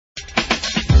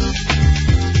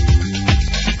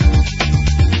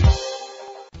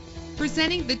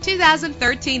Presenting the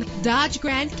 2013 Dodge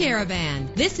Grand Caravan.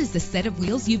 This is the set of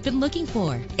wheels you've been looking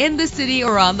for. In the city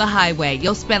or on the highway,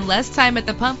 you'll spend less time at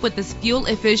the pump with this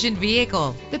fuel-efficient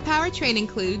vehicle. The powertrain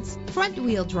includes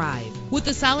front-wheel drive with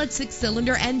a solid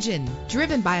 6-cylinder engine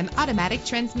driven by an automatic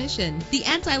transmission. The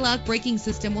anti-lock braking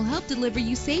system will help deliver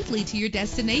you safely to your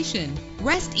destination.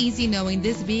 Rest easy knowing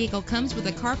this vehicle comes with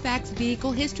a Carfax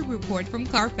Vehicle History Report from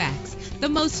Carfax, the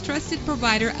most trusted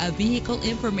provider of vehicle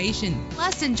information.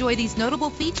 Plus, enjoy these notable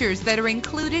features that are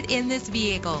included in this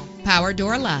vehicle: power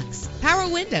door locks,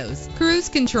 power windows, cruise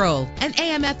control, an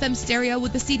AM/FM stereo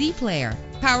with a CD player,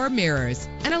 power mirrors,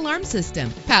 an alarm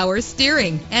system, power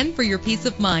steering. And for your peace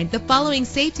of mind, the following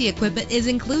safety equipment is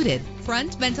included: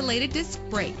 front ventilated disc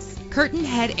brakes, curtain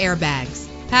head airbags,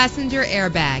 passenger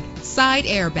airbag, side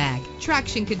airbag,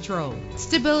 traction control,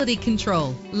 stability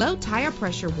control, low tire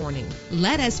pressure warning.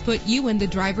 Let us put you in the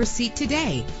driver's seat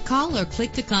today. Call or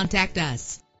click to contact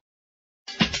us.